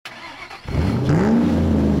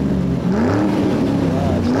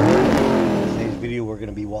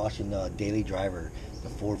to be washing the daily driver, the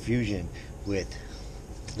Ford Fusion, with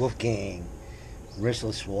Wolfgang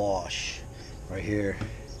Rinseless Wash right here.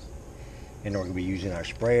 And we're going to be using our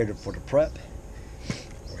sprayer for the prep.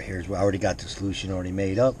 Right here's where I already got the solution already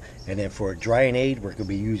made up. And then for a drying aid, we're going to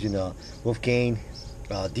be using a Wolfgang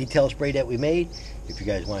detail spray that we made. If you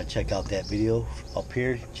guys want to check out that video up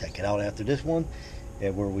here, check it out after this one,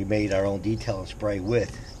 and where we made our own detail and spray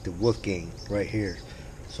with the Wolfgang right here.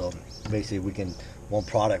 So basically we can, one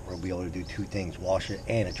product we'll be able to do two things: wash it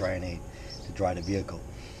and a drying aid to dry the vehicle.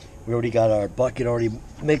 We already got our bucket already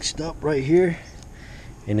mixed up right here,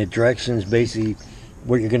 and the directions basically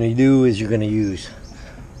what you're going to do is you're going to use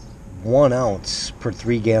 1 ounce per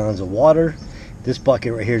 3 gallons of water. This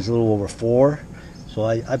bucket right here is a little over 4, so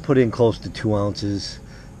I put in close to 2 ounces.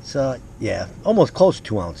 So yeah, almost close to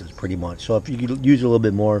 2 ounces pretty much. So if you could use a little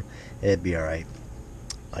bit more, it'd be alright.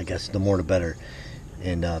 I guess the more the better.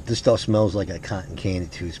 And this stuff smells like a cotton candy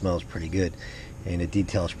too. It smells pretty good, and the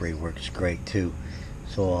detail spray works great too.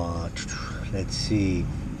 So let's see.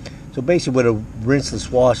 So basically what a rinseless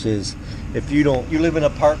wash is, if you live in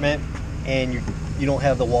an apartment and you don't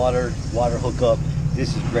have the water hookup,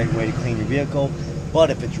 this is a great way to clean your vehicle. But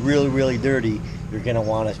if it's really dirty, you're going to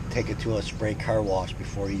want to take it to a spray car wash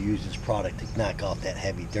before you use this product to knock off that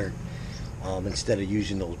heavy dirt. Instead of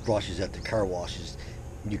using those brushes at the car washes,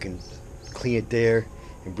 you can clean it there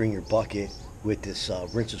and bring your bucket with this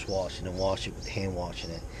rinseless wash and then wash it with hand washing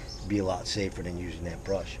it. It'd be a lot safer than using that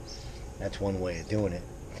brush. That's one way of doing it.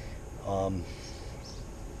 And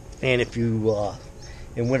if you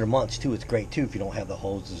in winter months too, it's great too if you don't have the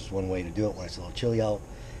hose. This is one way to do it when it's a little chilly out.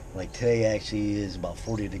 Like today actually is about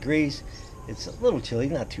 40 degrees. It's a little chilly,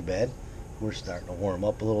 not too bad. We're starting to warm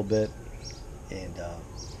up a little bit. And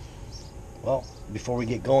well, before we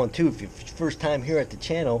get going too, if you're first time here at the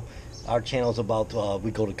channel, our channel is about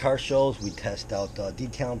we go to car shows, we test out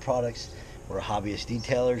detailing products. We're hobbyist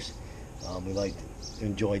detailers. We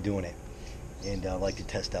enjoy doing it, and like to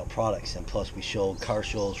test out products. And plus we show car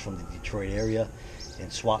shows from the Detroit area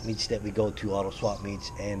and swap meets that we go to, auto swap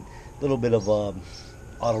meets, and a little bit of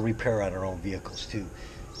auto repair on our own vehicles too.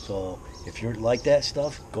 So if you like that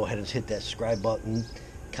stuff, go ahead and hit that subscribe button,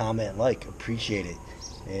 comment, like, appreciate it.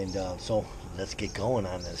 And so let's get going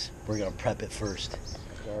on this. We're gonna prep it first.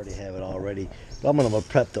 I already have it all ready, but I'm gonna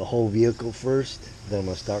prep the whole vehicle first, then I'm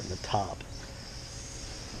gonna start in the top.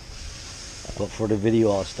 But for the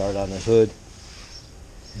video, I'll start on the hood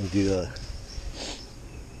and do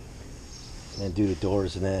the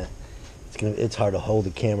doors and that. It's hard to hold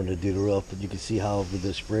the camera to do the roof, but you can see how with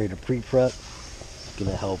the spray to pre-prep, it's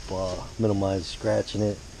gonna help minimize scratching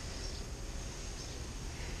it.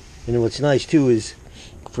 And what's nice too is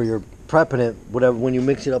for your prepping it, whatever, when you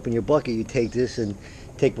mix it up in your bucket, you take this and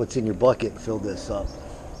take what's in your bucket and fill this up,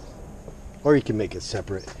 or you can make it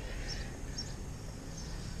separate.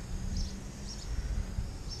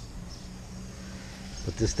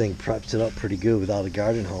 But this thing preps it up pretty good without a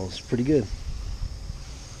garden hose. Pretty good.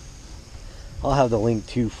 I'll have the link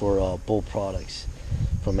too for both products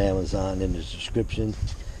from Amazon in the description.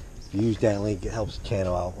 If you use that link, it helps the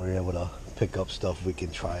channel out. We're able to pick up stuff we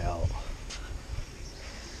can try out.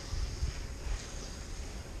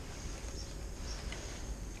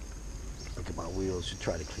 Look at my wheels. Should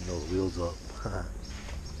try to clean those wheels up.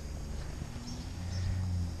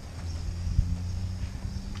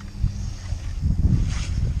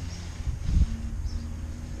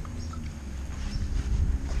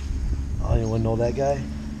 Anyone know that guy?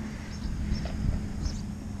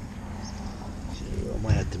 I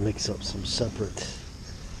might have to mix up some separate.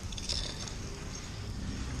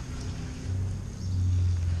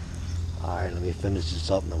 Alright, let me finish this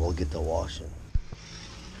up and then we'll get to washing.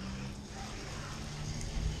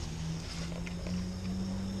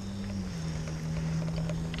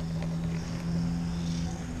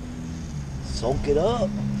 Soak it up.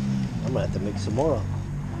 I'm gonna have to mix some more up.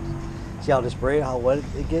 See how the spray, how wet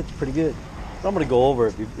it gets? Pretty good. I'm gonna go over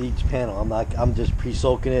it each panel. I'm just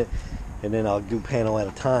pre-soaking it, and then I'll do panel at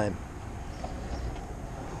a time.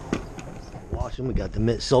 Washing. We got the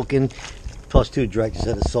mitt soaking. Plus two directions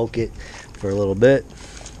said to soak it for a little bit.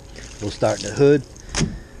 We'll start in the hood.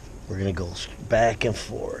 We're gonna go back and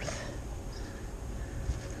forth.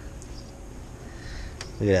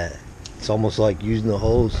 Look at that. It's almost like using the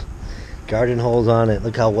hose, garden hose on it.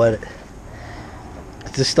 Look how wet it.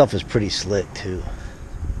 This stuff is pretty slick too.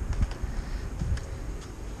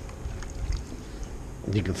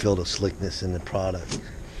 You can feel the slickness in the product.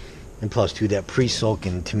 And plus too, that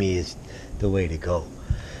pre-soaking to me is the way to go.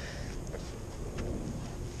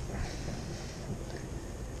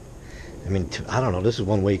 I mean, I don't know, this is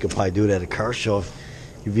one way you could probably do it at a car show.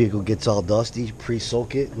 your vehicle gets all dusty,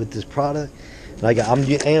 pre-soak it with this product. And I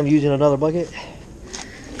am using another bucket.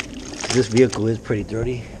 This vehicle is pretty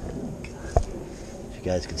dirty. If you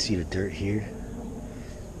guys can see the dirt here.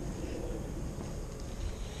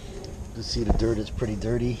 You see the dirt is pretty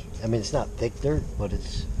dirty. I mean, it's not thick dirt, but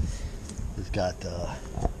it's got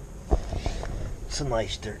some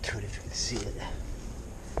nice dirt to it if you can see it.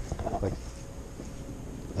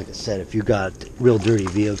 Like I said, if you got a real dirty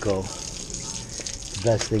vehicle, the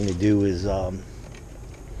best thing to do is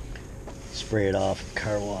spray it off with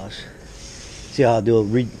car wash. See how I'll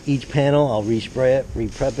do it? Each panel, I'll respray it,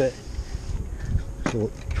 re-prep it.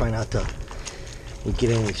 So try not to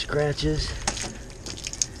get any scratches.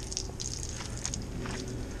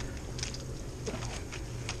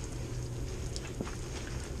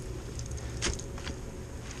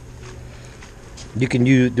 You can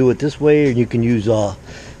do it this way, or you can use a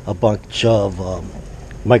bunch of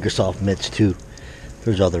Microsoft mitts too.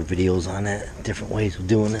 There's other videos on that, different ways of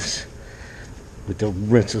doing this with the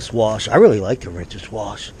rinseless wash. I really like the rinseless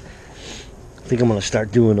wash. I think I'm gonna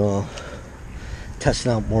start doing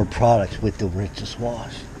testing out more products with the rinseless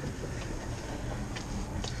wash.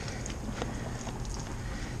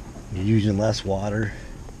 You're using less water.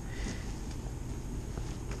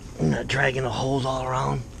 You're not dragging the hose all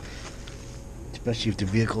around, especially if the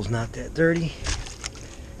vehicle's not that dirty.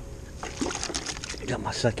 I got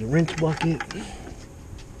my second rinse bucket.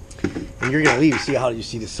 And you're gonna leave, see how you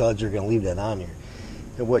see the suds, you're gonna leave that on here.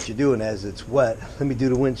 And what you're doing as it's wet, let me do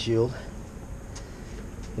the windshield.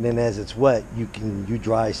 And then as it's wet, you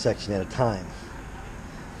dry a section at a time.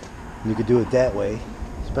 And you can do it that way,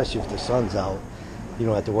 especially if the sun's out. You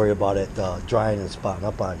don't have to worry about it drying and spotting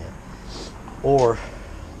up on you. Or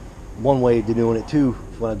one way to doing it too,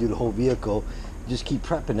 if you want to do the whole vehicle, just keep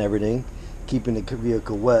prepping everything, keeping the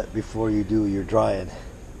vehicle wet before you do your drying.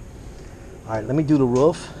 Alright, let me do the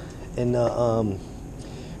roof and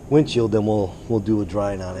windshield, then we'll do a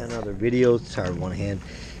drying on it. Another video, sorry, one hand,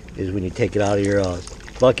 is when you take it out of your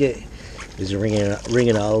bucket, is wring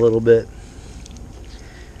it out a little bit.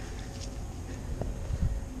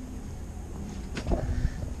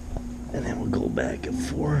 And then we'll go back and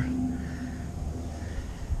forth.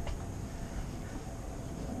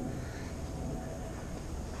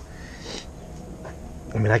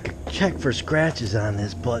 I mean, I could check for scratches on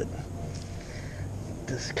this, but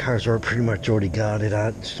this car's are pretty much already got it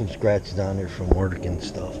on. Some scratches on there from work and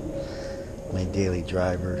stuff. My daily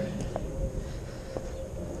driver.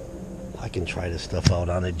 I can try this stuff out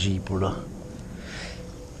on a Jeep or the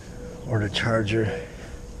Charger,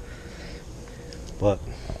 but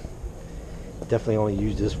definitely only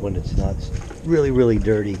use this when it's not really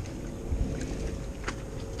dirty.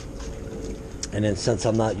 And then since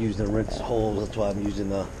I'm not using the rinse holes, that's why I'm using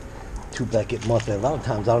the 2-bucket method. A lot of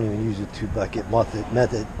times I don't even use the 2-bucket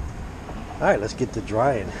method. Alright, let's get to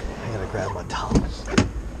drying. I gotta grab my towels.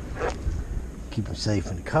 Keep them safe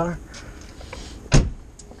in the car.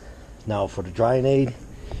 Now for the drying aid,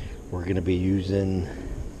 we're gonna be using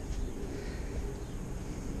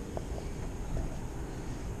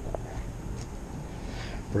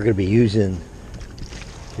the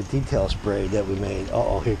detail spray that we made.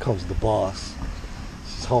 Uh-oh, here comes the boss.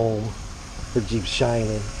 She's home. Her Jeep's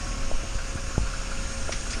shining.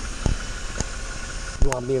 You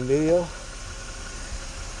want me in video?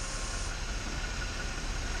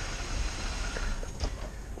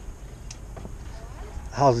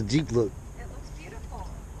 How's the Jeep look? It looks beautiful.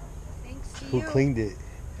 Thanks to Who you. cleaned it? You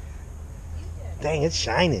did. Dang, it's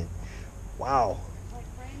shining. Wow.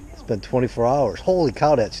 Like brand new. It's been 24 hours. Holy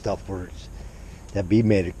cow, that stuff works. That bead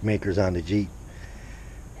maker's on the Jeep.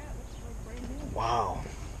 Yeah, it looks like brand new. Wow.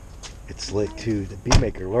 It's slick too. The bead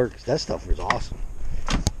maker works. That stuff was awesome.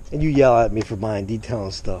 And you yell at me for buying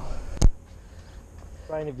detailing stuff.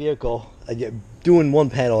 Drying a vehicle, doing one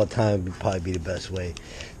panel at a time would probably be the best way.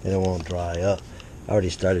 Then it won't dry up. I already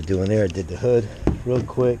started doing there. I did the hood real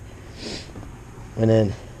quick. And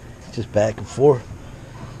then just back and forth.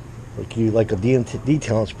 Like a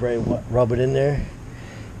detailing spray, rub it in there.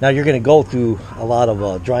 Now you're going to go through a lot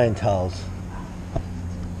of drying towels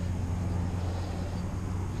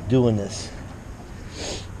doing this.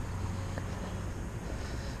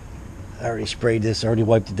 I already sprayed this. I already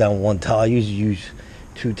wiped it down with one towel. I usually use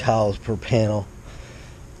 2 towels per panel,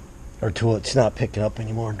 or till it's not picking up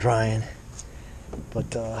anymore and drying.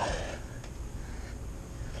 But look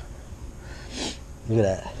at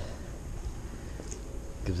that.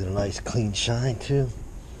 Gives it a nice clean shine too.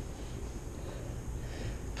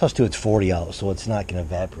 Plus too, it's 40 out, so it's not going to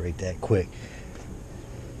evaporate that quick.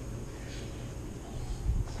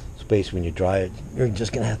 So basically when you dry it, you're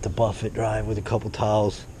just going to have to buff it dry with a couple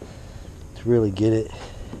towels to really get it.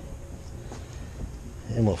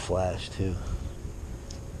 And we'll flash too.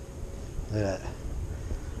 Look at that.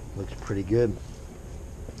 Looks pretty good.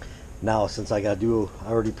 Now, since I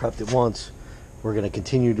already prepped it once, we're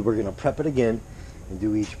gonna prep it again and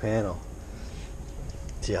do each panel.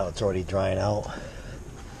 See how it's already drying out.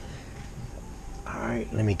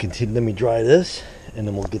 Alright, let me dry this, and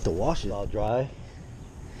then we'll get the washes all dry.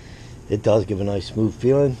 It does give a nice smooth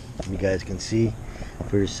feeling. You guys can see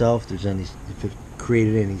for yourself if it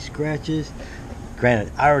created any scratches.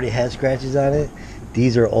 Granted, I already had scratches on it.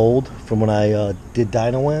 These are old from when I did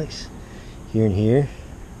Dyno Wax here and here.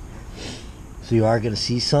 So you are going to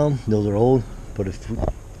see some. Those are old, but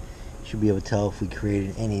should be able to tell if we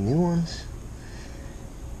created any new ones.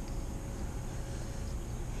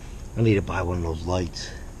 I need to buy one of those lights.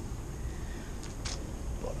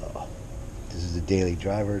 But this is a daily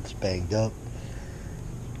driver. It's banged up.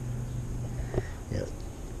 Yeah.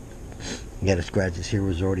 Yeah, the scratches here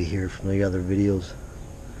was already here from the other videos.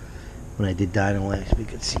 When I did Dyno Wax, we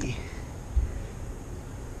could see.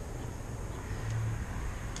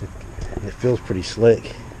 It feels pretty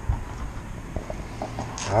slick.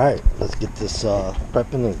 Alright, let's get this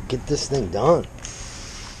prepping and get this thing done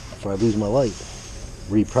before I lose my light.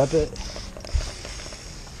 Re-prep it.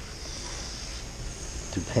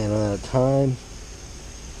 2 panel at a time.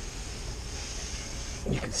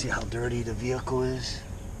 You can see how dirty the vehicle is.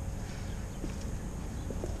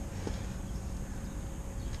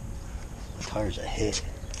 The tires are hit.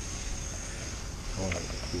 I'm gonna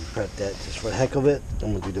re-prep that just for the heck of it.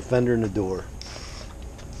 I'm gonna do the fender and the door.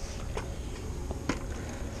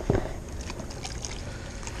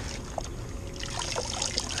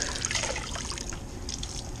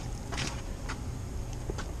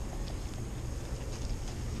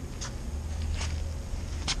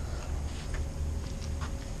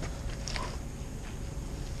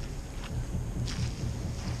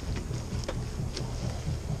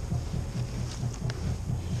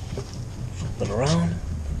 Flip it around.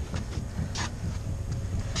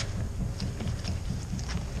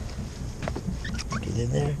 Get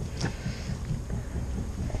in there.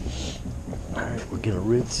 Alright, we're gonna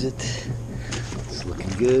rinse it. It's looking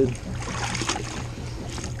good.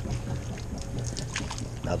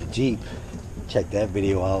 Now the Jeep, check that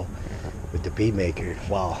video out with the bead maker.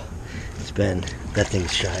 Wow, that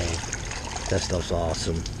thing's shining. That stuff's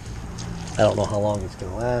awesome. I don't know how long it's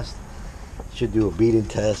gonna last. Should do a beading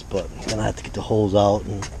test, but I'm gonna have to get the holes out,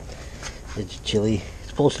 and it's chilly. It's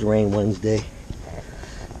supposed to rain Wednesday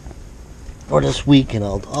or this week, and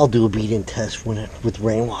I'll do a beading test with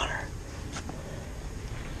rainwater.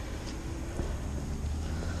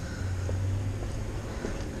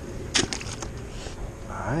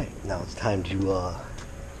 Alright, now it's time to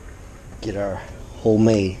get our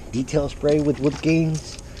homemade detail spray with wood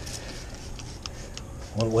gains.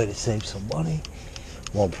 One way to save some money.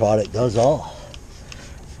 One product does all.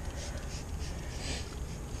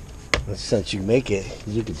 And since you make it,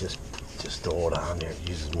 you can just throw it on there,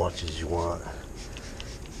 use as much as you want,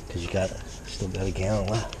 because you still got a gallon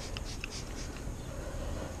left.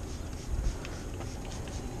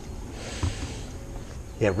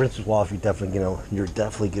 Yeah, rinseless wash. You're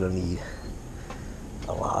definitely gonna need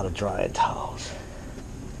a lot of drying towels.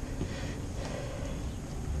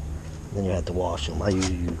 Then you have to wash them. I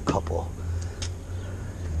usually use a couple.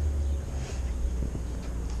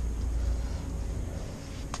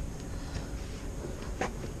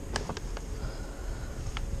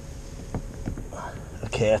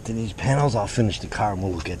 Okay, after these panels, I'll finish the car and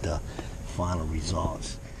we'll look at the final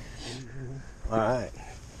results. Alright,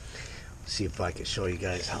 see if I can show you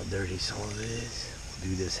guys how dirty some of it is.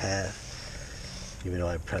 We'll do this half, even though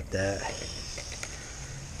I prepped that.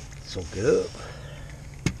 Soak it up.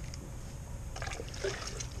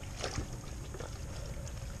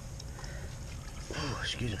 Oh,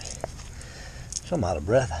 excuse me. So I'm out of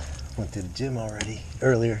breath. Went to the gym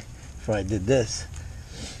earlier before I did this.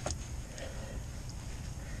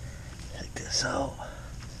 Check this out.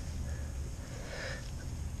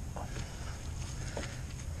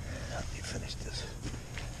 Let me finish this.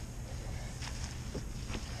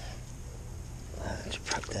 Let's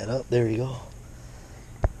prep that up. There you go.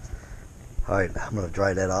 Alright, I'm going to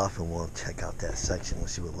dry that off and we'll check out that section. We'll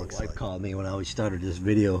see what it looks like. My wife called me when I started this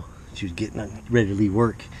video. She was getting ready to leave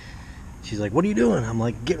work. She's like, what are you doing? I'm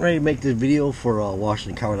like, getting ready to make this video for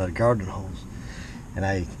washing the car without a garden hose. And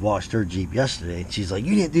I washed her Jeep yesterday. And she's like,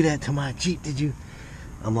 you didn't do that to my Jeep, did you?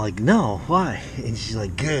 I'm like, no, why? And she's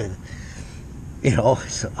like, good. You know,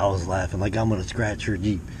 so I was laughing like I'm going to scratch her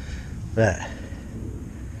Jeep. But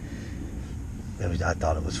I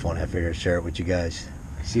thought it was funny. I figured I'd share it with you guys.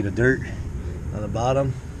 See the dirt on the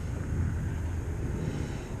bottom?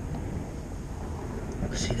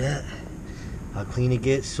 See that? How clean it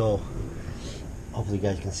gets. So hopefully you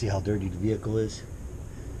guys can see how dirty the vehicle is.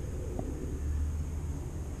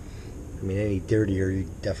 I mean, any dirtier, you're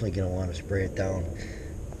definitely going to want to spray it down.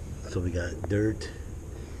 So we got dirt,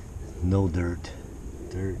 no dirt,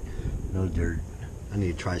 dirt, no dirt. I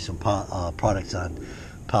need to try some products on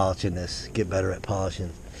polishing this, get better at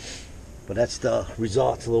polishing. But that's the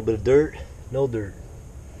results. A little bit of dirt, no dirt.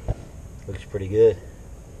 Looks pretty good.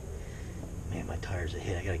 Man, my tires are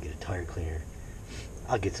hit. I gotta get a tire cleaner.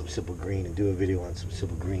 I'll get some Simple Green and do a video on some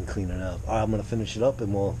Simple Green cleaning it up. Alright, I'm gonna finish it up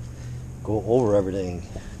and we'll go over everything.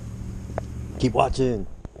 Keep watching.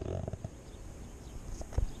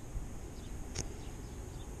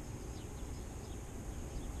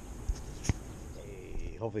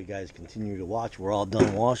 Hey, hopefully you guys continue to watch. We're all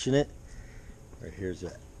done washing it. Right here's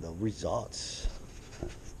the results.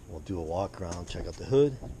 We'll do a walk around, check out the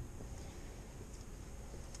hood.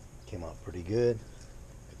 Came out pretty good.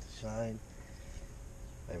 Got the shine.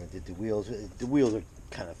 I haven't did the wheels. The wheels are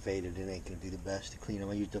kind of faded. It ain't gonna do the best to clean them.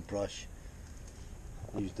 I used a brush.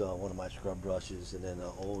 I used one of my scrub brushes and then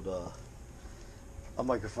an old a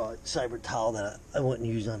microfiber towel that I wouldn't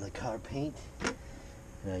use on the car paint.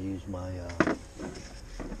 And I used my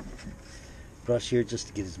brush here just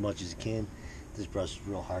to get as much as I can. This brush is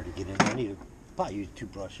real hard to get in. I need to probably use a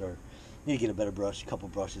toothbrush or need to get a better brush. A couple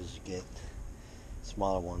brushes to get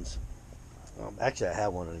smaller ones. Actually, I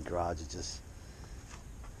have one in the garage. It's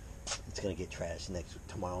gonna get trashed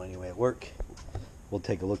tomorrow anyway at work. We'll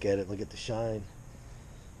take a look at it. Look at the shine.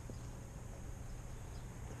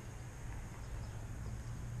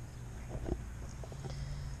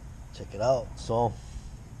 Check it out. So,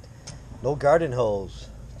 no garden hose,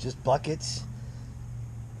 just buckets,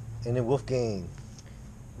 and then Wolfgang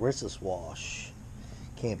Rinseless Wash.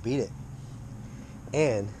 Can't beat it.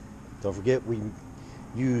 And don't forget, we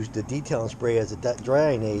used the detailing spray as a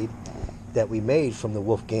drying aid that we made from the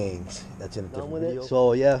Wolfgangs. That's in a different video.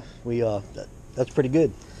 So yeah, that's pretty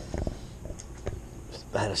good.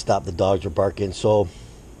 I had to stop, the dogs were barking. So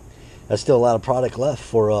that's still a lot of product left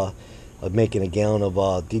for making a gallon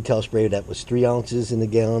of detail spray. That was 3 ounces in the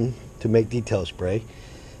gallon to make detail spray,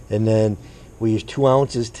 and then we used 2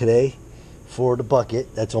 ounces today for the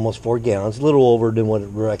bucket. That's almost 4 gallons, a little over than what it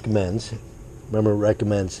recommends. Remember, it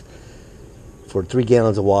recommends for 3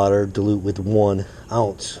 gallons of water, dilute with 1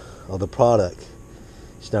 ounce of the product.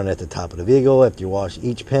 Starting at the top of the vehicle. After you wash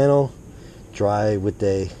each panel, dry with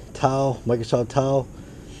a towel, Microsoft towel,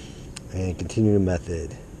 and continue the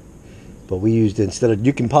method. But we used, instead of,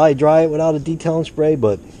 you can probably dry it without a detailing spray,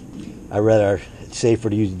 but I rather it's safer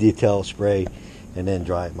to use a detail spray and then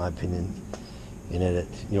dry it, in my opinion. And then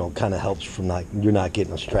it, kind of helps from you're not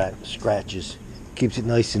getting scratches. Keeps it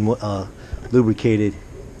nice and lubricated.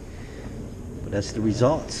 But that's the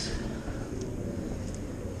results.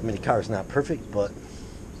 I mean, the car is not perfect, but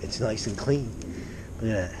it's nice and clean.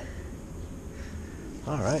 Look at that.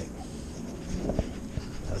 All right.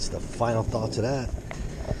 That's the final thoughts of that.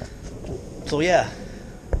 So yeah,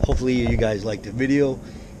 hopefully you guys liked the video,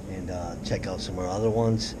 and check out some of our other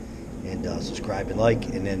ones, and subscribe and like.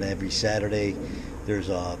 And then every Saturday there's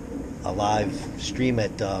a live stream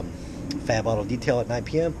at Fab Auto Detail at 9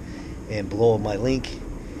 p.m. and below my link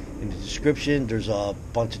in the description there's a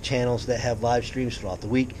bunch of channels that have live streams throughout the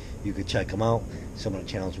week. You can check them out. Some of the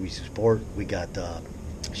channels we support, we got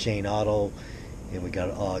Shane Auto, and we got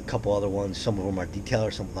a couple other ones. Some of them are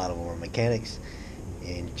detailers, a lot of them are mechanics,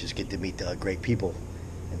 and you just get to meet great people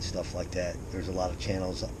and stuff like that. There's a lot of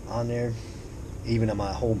channels on there. Even on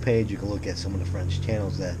my homepage, you can look at some of the friends'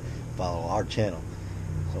 channels that follow our channel.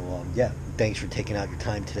 So yeah, thanks for taking out your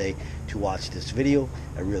time today to watch this video.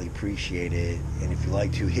 I really appreciate it. And if you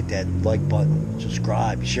like to, hit that like button,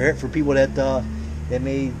 subscribe, share it for people that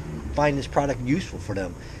may find this product useful for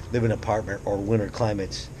them. Live in an apartment or winter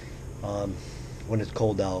climates when it's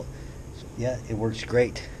cold out. So, yeah, it works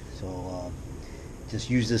great. So just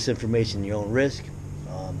use this information at your own risk.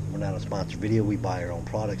 We're not a sponsored video. We buy our own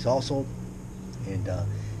products also. And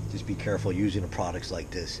just be careful using the products like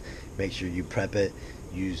this. Make sure you prep it.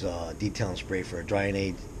 Use detailing spray for a drying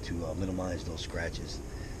aid to minimize those scratches.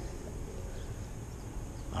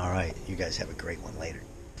 Alright, you guys have a great one later.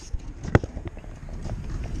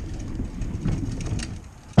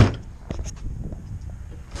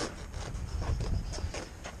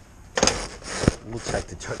 We'll check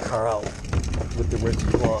the car out with the rinse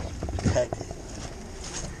cloth protected.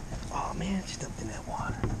 Oh man, stepped in that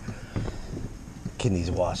water.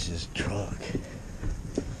 Kidneys wash his truck.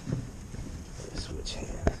 Switch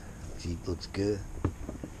hands. Jeep looks good.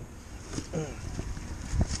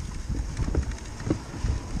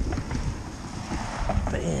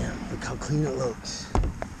 Bam, look how clean it looks.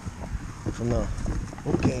 from the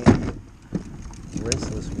Wolfgang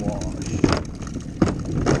Rinseless Wash.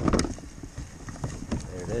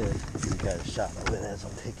 There it is. You got a shot of it as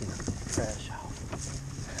I'm taking the trash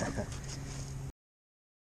out.